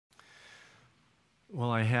Well,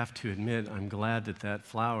 I have to admit, I'm glad that that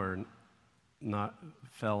flower not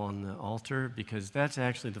fell on the altar, because that's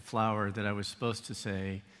actually the flower that I was supposed to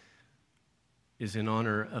say is in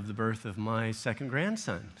honor of the birth of my second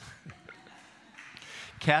grandson,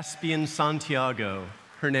 Caspian Santiago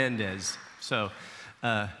Hernandez. So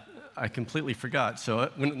I completely forgot. So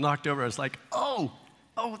when it knocked over, I was like, oh,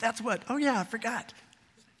 that's what. Oh, yeah, I forgot.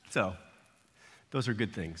 So those are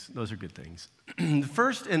good things. Those are good things. The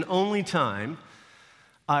first and only time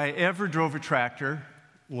I ever drove a tractor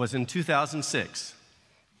was in 2006.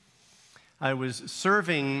 I was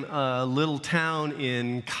serving a little town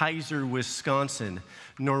in Kaiser, Wisconsin,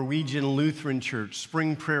 Norwegian Lutheran Church,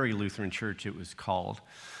 Spring Prairie Lutheran Church it was called.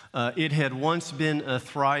 It had once been a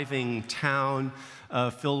thriving town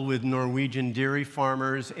filled with Norwegian dairy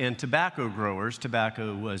farmers and tobacco growers.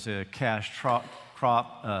 Tobacco was a cash crop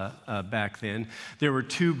back then. There were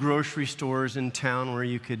 2 grocery stores in town where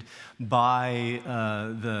you could buy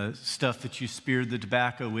the stuff that you speared the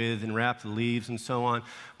tobacco with and wrap the leaves and so on.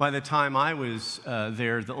 By the time I was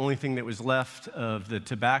there, the only thing that was left of the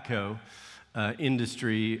tobacco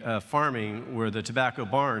industry farming were the tobacco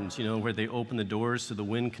barns, where they open the doors so the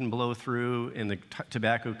wind can blow through and the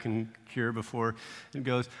tobacco can cure before it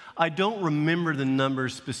goes. I don't remember the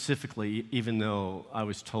numbers specifically, even though I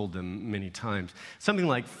was told them many times. Something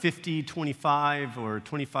like 50-25 or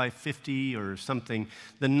 25-50 or something,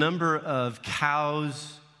 the number of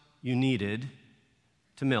cows you needed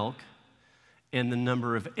to milk and the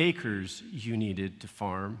number of acres you needed to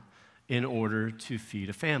farm in order to feed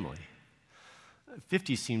a family.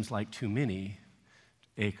 50 seems like too many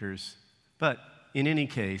acres, but in any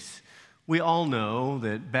case, we all know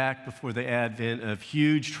that back before the advent of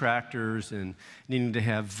huge tractors and needing to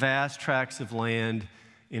have vast tracts of land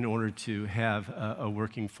in order to have a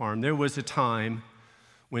working farm, there was a time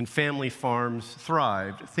when family farms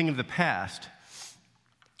thrived, a thing of the past,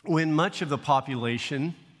 when much of the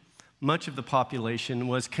population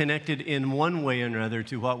was connected in one way or another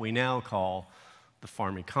to what we now call the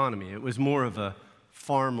farm economy. It was more of a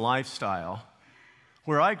farm lifestyle.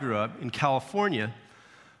 Where I grew up in California,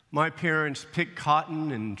 my parents picked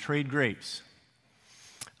cotton and trade grapes.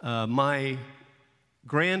 My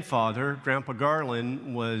grandfather, Grandpa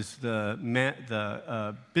Garland, was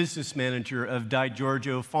the business manager of Di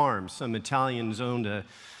Giorgio Farms. Some Italians owned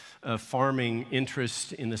a farming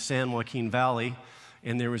interest in the San Joaquin Valley,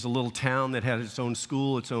 and there was a little town that had its own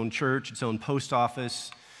school, its own church, its own post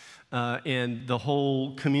office, and the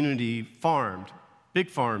whole community farmed, big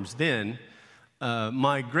farms then.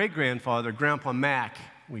 My great-grandfather, Grandpa Mac,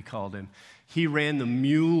 we called him, he ran the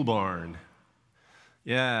mule barn.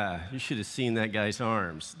 Yeah, you should have seen that guy's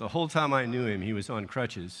arms. The whole time I knew him, he was on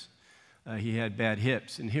crutches. He had bad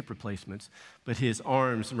hips and hip replacements, but his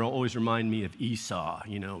arms always remind me of Esau,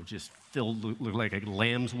 just filled, looked like a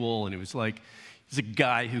lamb's wool, and it was like, he's a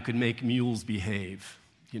guy who could make mules behave,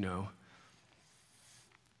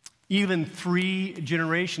 Even 3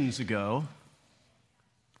 generations ago,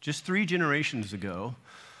 just 3 generations ago,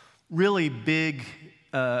 really big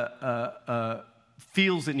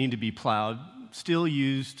fields that need to be plowed still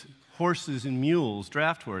used horses and mules,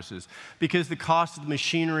 draft horses, because the cost of the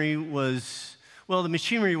machinery the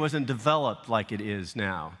machinery wasn't developed like it is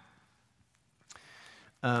now.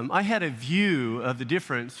 I had a view of the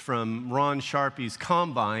difference from Ron Sharpie's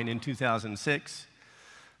combine in 2006.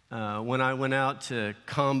 When I went out to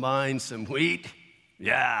combine some wheat,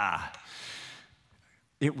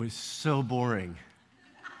 it was so boring.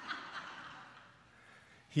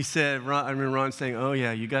 He said, I remember Ron saying, oh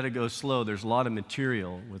yeah, you got to go slow. There's a lot of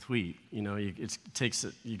material with wheat. You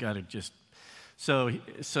got to just, so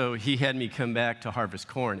he had me come back to harvest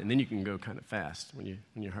corn, and then you can go kind of fast when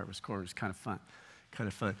you harvest corn. It's kind of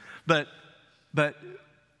fun. But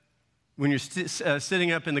when you're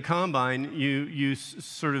sitting up in the combine, you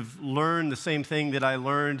sort of learn the same thing that I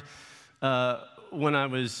learned when I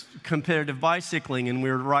was competitive bicycling and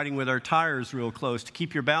we were riding with our tires real close. To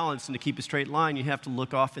keep your balance and to keep a straight line, you have to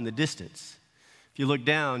look off in the distance. If you look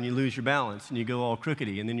down, you lose your balance and you go all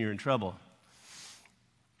crookedy, and then you're in trouble.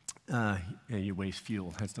 And you waste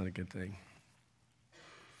fuel. That's not a good thing.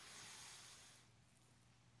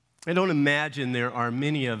 I don't imagine there are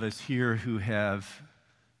many of us here who have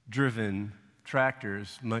driven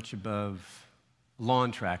tractors much above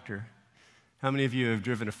lawn tractor. How many of you have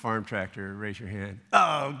driven a farm tractor? Raise your hand.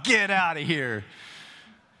 Oh, get out of here.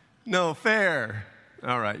 No fair.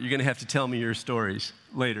 All right, you're going to have to tell me your stories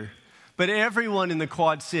later. But everyone in the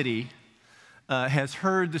Quad City has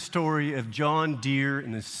heard the story of John Deere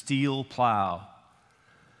and the steel plow,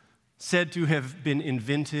 said to have been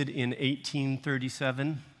invented in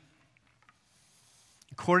 1837.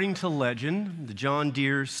 According to legend, the John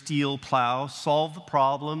Deere steel plow solved the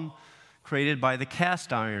problem created by the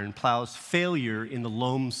cast iron plow's failure in the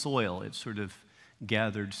loam soil. It sort of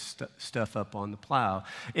gathered stuff up on the plow,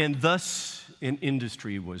 and thus an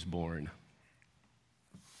industry was born.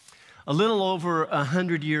 A little over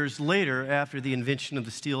 100 years later, after the invention of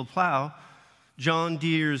the steel plow, John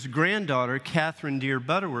Deere's granddaughter, Catherine Deere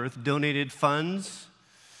Butterworth, donated funds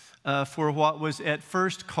for what was at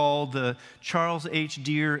first called the Charles H.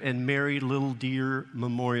 Deere and Mary Little Deere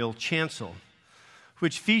Memorial Chancel,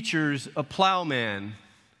 which features a plowman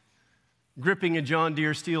gripping a John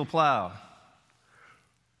Deere steel plow.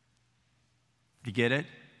 Do you get it?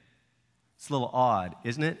 It's a little odd,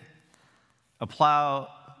 isn't it? A plow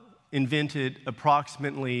invented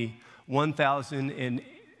approximately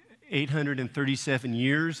 1,837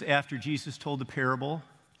 years after Jesus told the parable,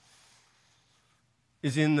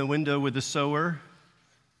 is in the window with the sower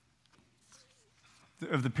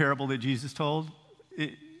of the parable that Jesus told.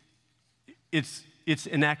 It's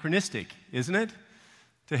anachronistic, isn't it?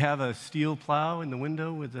 To have a steel plow in the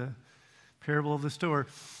window with the parable of the sower.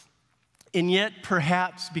 And yet,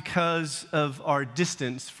 perhaps because of our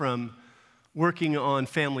distance from working on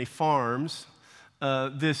family farms,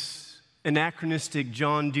 this anachronistic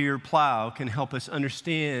John Deere plow can help us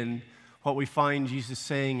understand what we find Jesus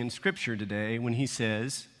saying in Scripture today when he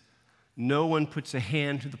says, "No one puts a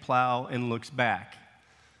hand to the plow and looks back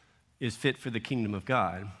is fit for the kingdom of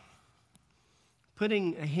God."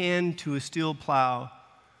 Putting a hand to a steel plow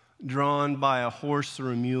drawn by a horse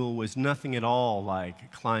or a mule was nothing at all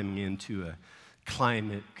like climbing into a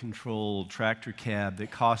climate-controlled tractor cab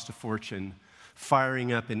that cost a fortune,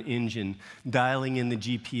 firing up an engine, dialing in the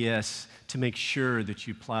GPS to make sure that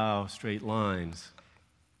you plow straight lines.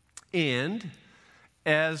 And,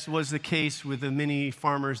 as was the case with the many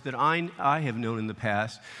farmers that I have known in the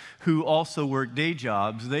past who also work day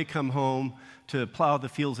jobs, they come home to plow the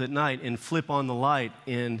fields at night and flip on the light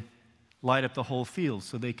and light up the whole field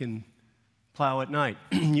so they can plow at night.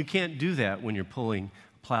 You can't do that when you're pulling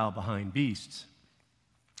a plow behind beasts.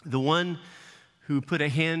 The one who put a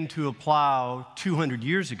hand to a plow 200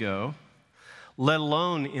 years ago, let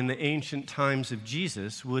alone in the ancient times of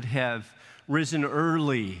Jesus, would have risen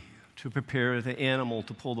early to prepare the animal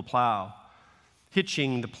to pull the plow,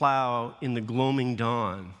 hitching the plow in the gloaming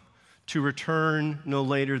dawn, to return no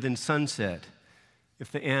later than sunset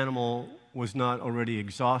if the animal was not already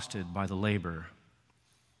exhausted by the labor.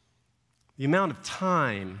 The amount of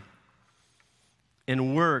time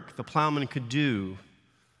and work the plowman could do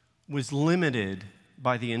was limited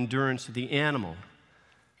by the endurance of the animal.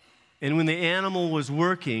 And when the animal was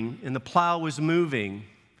working and the plow was moving,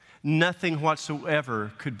 nothing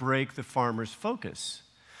whatsoever could break the farmer's focus,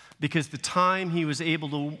 because the time he was able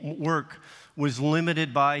to work was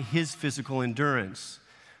limited by his physical endurance,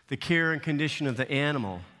 the care and condition of the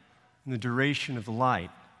animal, and the duration of the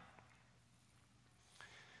light.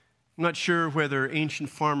 I'm not sure whether ancient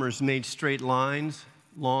farmers made straight lines,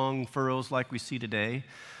 long furrows like we see today,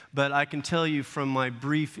 but I can tell you from my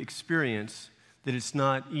brief experience that it's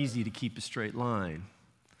not easy to keep a straight line.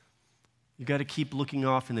 You've got to keep looking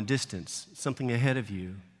off in the distance, something ahead of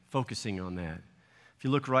you, focusing on that. If you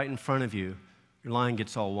look right in front of you, your line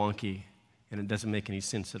gets all wonky and it doesn't make any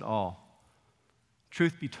sense at all.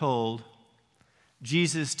 Truth be told,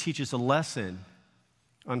 Jesus teaches a lesson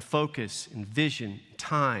on focus and vision,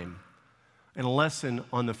 time, and a lesson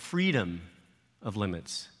on the freedom of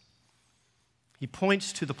limits. He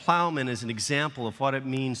points to the plowman as an example of what it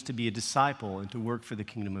means to be a disciple and to work for the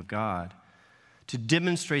kingdom of God, to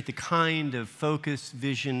demonstrate the kind of focus,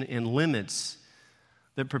 vision, and limits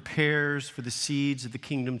that prepares for the seeds of the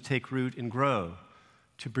kingdom to take root and grow,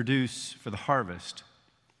 to produce for the harvest.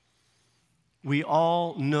 We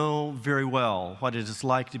all know very well what it is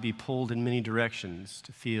like to be pulled in many directions,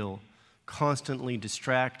 to feel constantly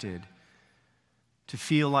distracted, to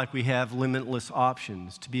feel like we have limitless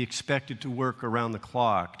options, to be expected to work around the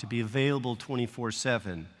clock, to be available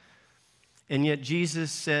 24/7. And yet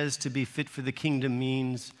Jesus says to be fit for the kingdom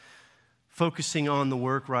means focusing on the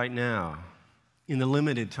work right now, in the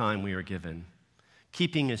limited time we are given,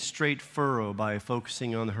 keeping a straight furrow by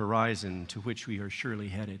focusing on the horizon to which we are surely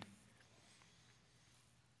headed.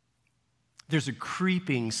 There's a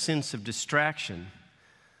creeping sense of distraction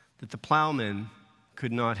that the plowman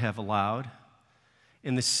could not have allowed,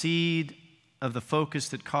 and the seed of the focus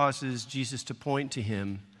that causes Jesus to point to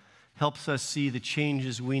him helps us see the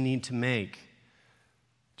changes we need to make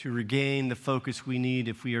to regain the focus we need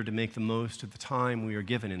if we are to make the most of the time we are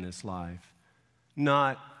given in this life.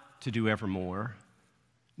 Not to do ever more,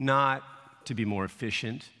 not to be more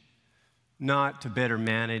efficient, not to better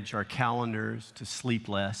manage our calendars, to sleep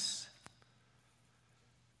less,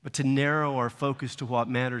 but to narrow our focus to what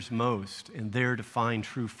matters most and there to find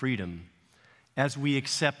true freedom as we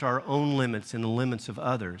accept our own limits and the limits of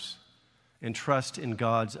others and trust in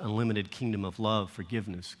God's unlimited kingdom of love,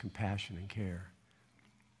 forgiveness, compassion, and care.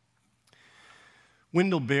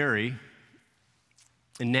 Wendell Berry,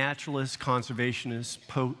 a naturalist, conservationist,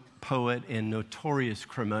 poet, and notorious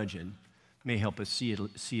curmudgeon, may help us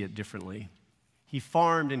see it differently. He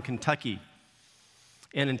farmed in Kentucky,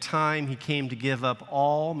 and in time he came to give up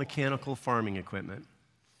all mechanical farming equipment.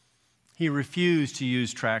 He refused to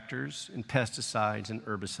use tractors and pesticides and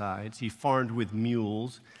herbicides. He farmed with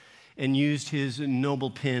mules and used his noble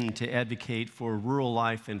pen to advocate for rural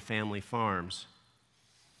life and family farms.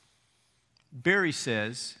 Berry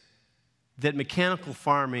says that mechanical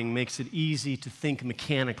farming makes it easy to think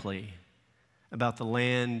mechanically about the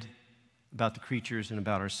land, about the creatures, and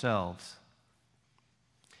about ourselves.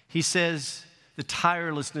 He says the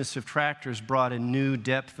tirelessness of tractors brought a new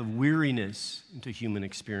depth of weariness into human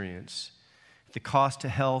experience, the cost to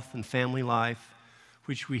health and family life,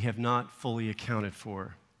 which we have not fully accounted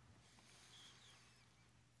for.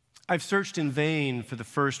 I've searched in vain for the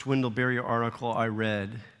first Wendell Berry article I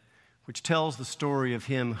read, which tells the story of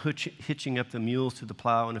him hitching up the mules to the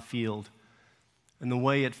plow in a field and the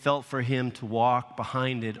way it felt for him to walk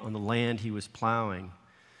behind it on the land he was plowing,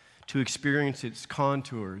 to experience its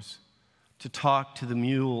contours, to talk to the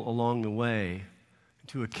mule along the way,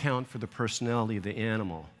 to account for the personality of the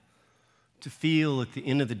animal, to feel at the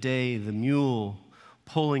end of the day the mule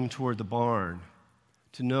pulling toward the barn,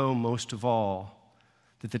 to know most of all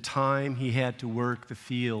that the time he had to work the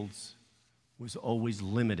fields was always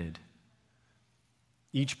limited.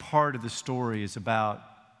 Each part of the story is about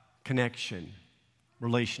connection,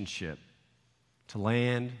 relationship, to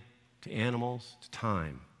land, to animals, to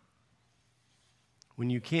time. When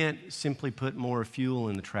you can't simply put more fuel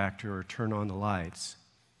in the tractor or turn on the lights,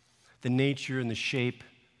 the nature and the shape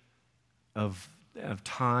of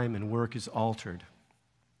time and work is altered.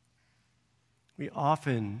 We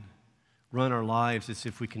often run our lives as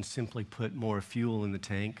if we can simply put more fuel in the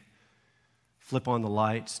tank, flip on the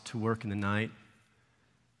lights to work in the night.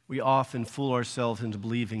 We often fool ourselves into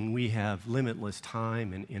believing we have limitless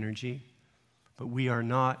time and energy, but we are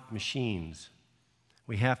not machines.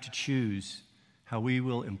 We have to choose how we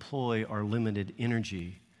will employ our limited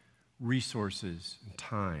energy, resources, and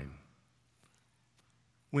time.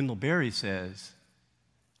 Wendell Berry says,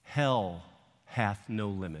 "Hell hath no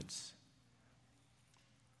limits."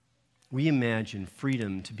 We imagine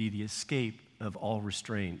freedom to be the escape of all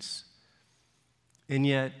restraints, and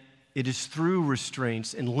yet it is through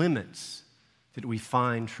restraints and limits that we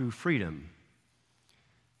find true freedom.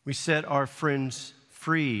 We set our friends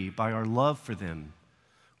free by our love for them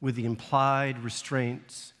with the implied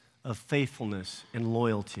restraints of faithfulness and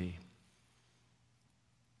loyalty.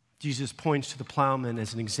 Jesus points to the plowman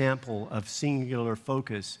as an example of singular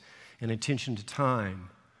focus and attention to time.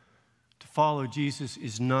 To follow Jesus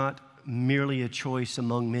is not merely a choice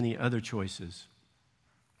among many other choices.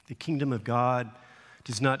 The kingdom of God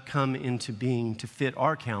does not come into being to fit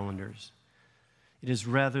our calendars. It is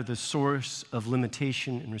rather the source of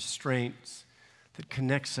limitation and restraints that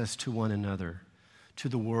connects us to one another, to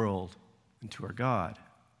the world, and to our God.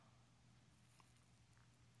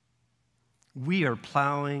 We are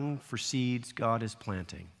plowing for seeds God is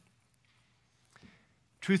planting.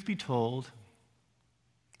 Truth be told,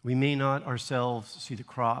 we may not ourselves see the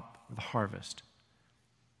crop or the harvest,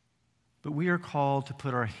 but we are called to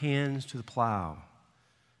put our hands to the plow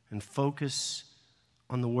and focus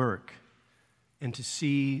on the work and to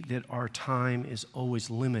see that our time is always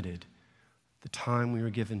limited, the time we are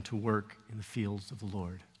given to work in the fields of the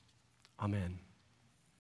Lord. Amen.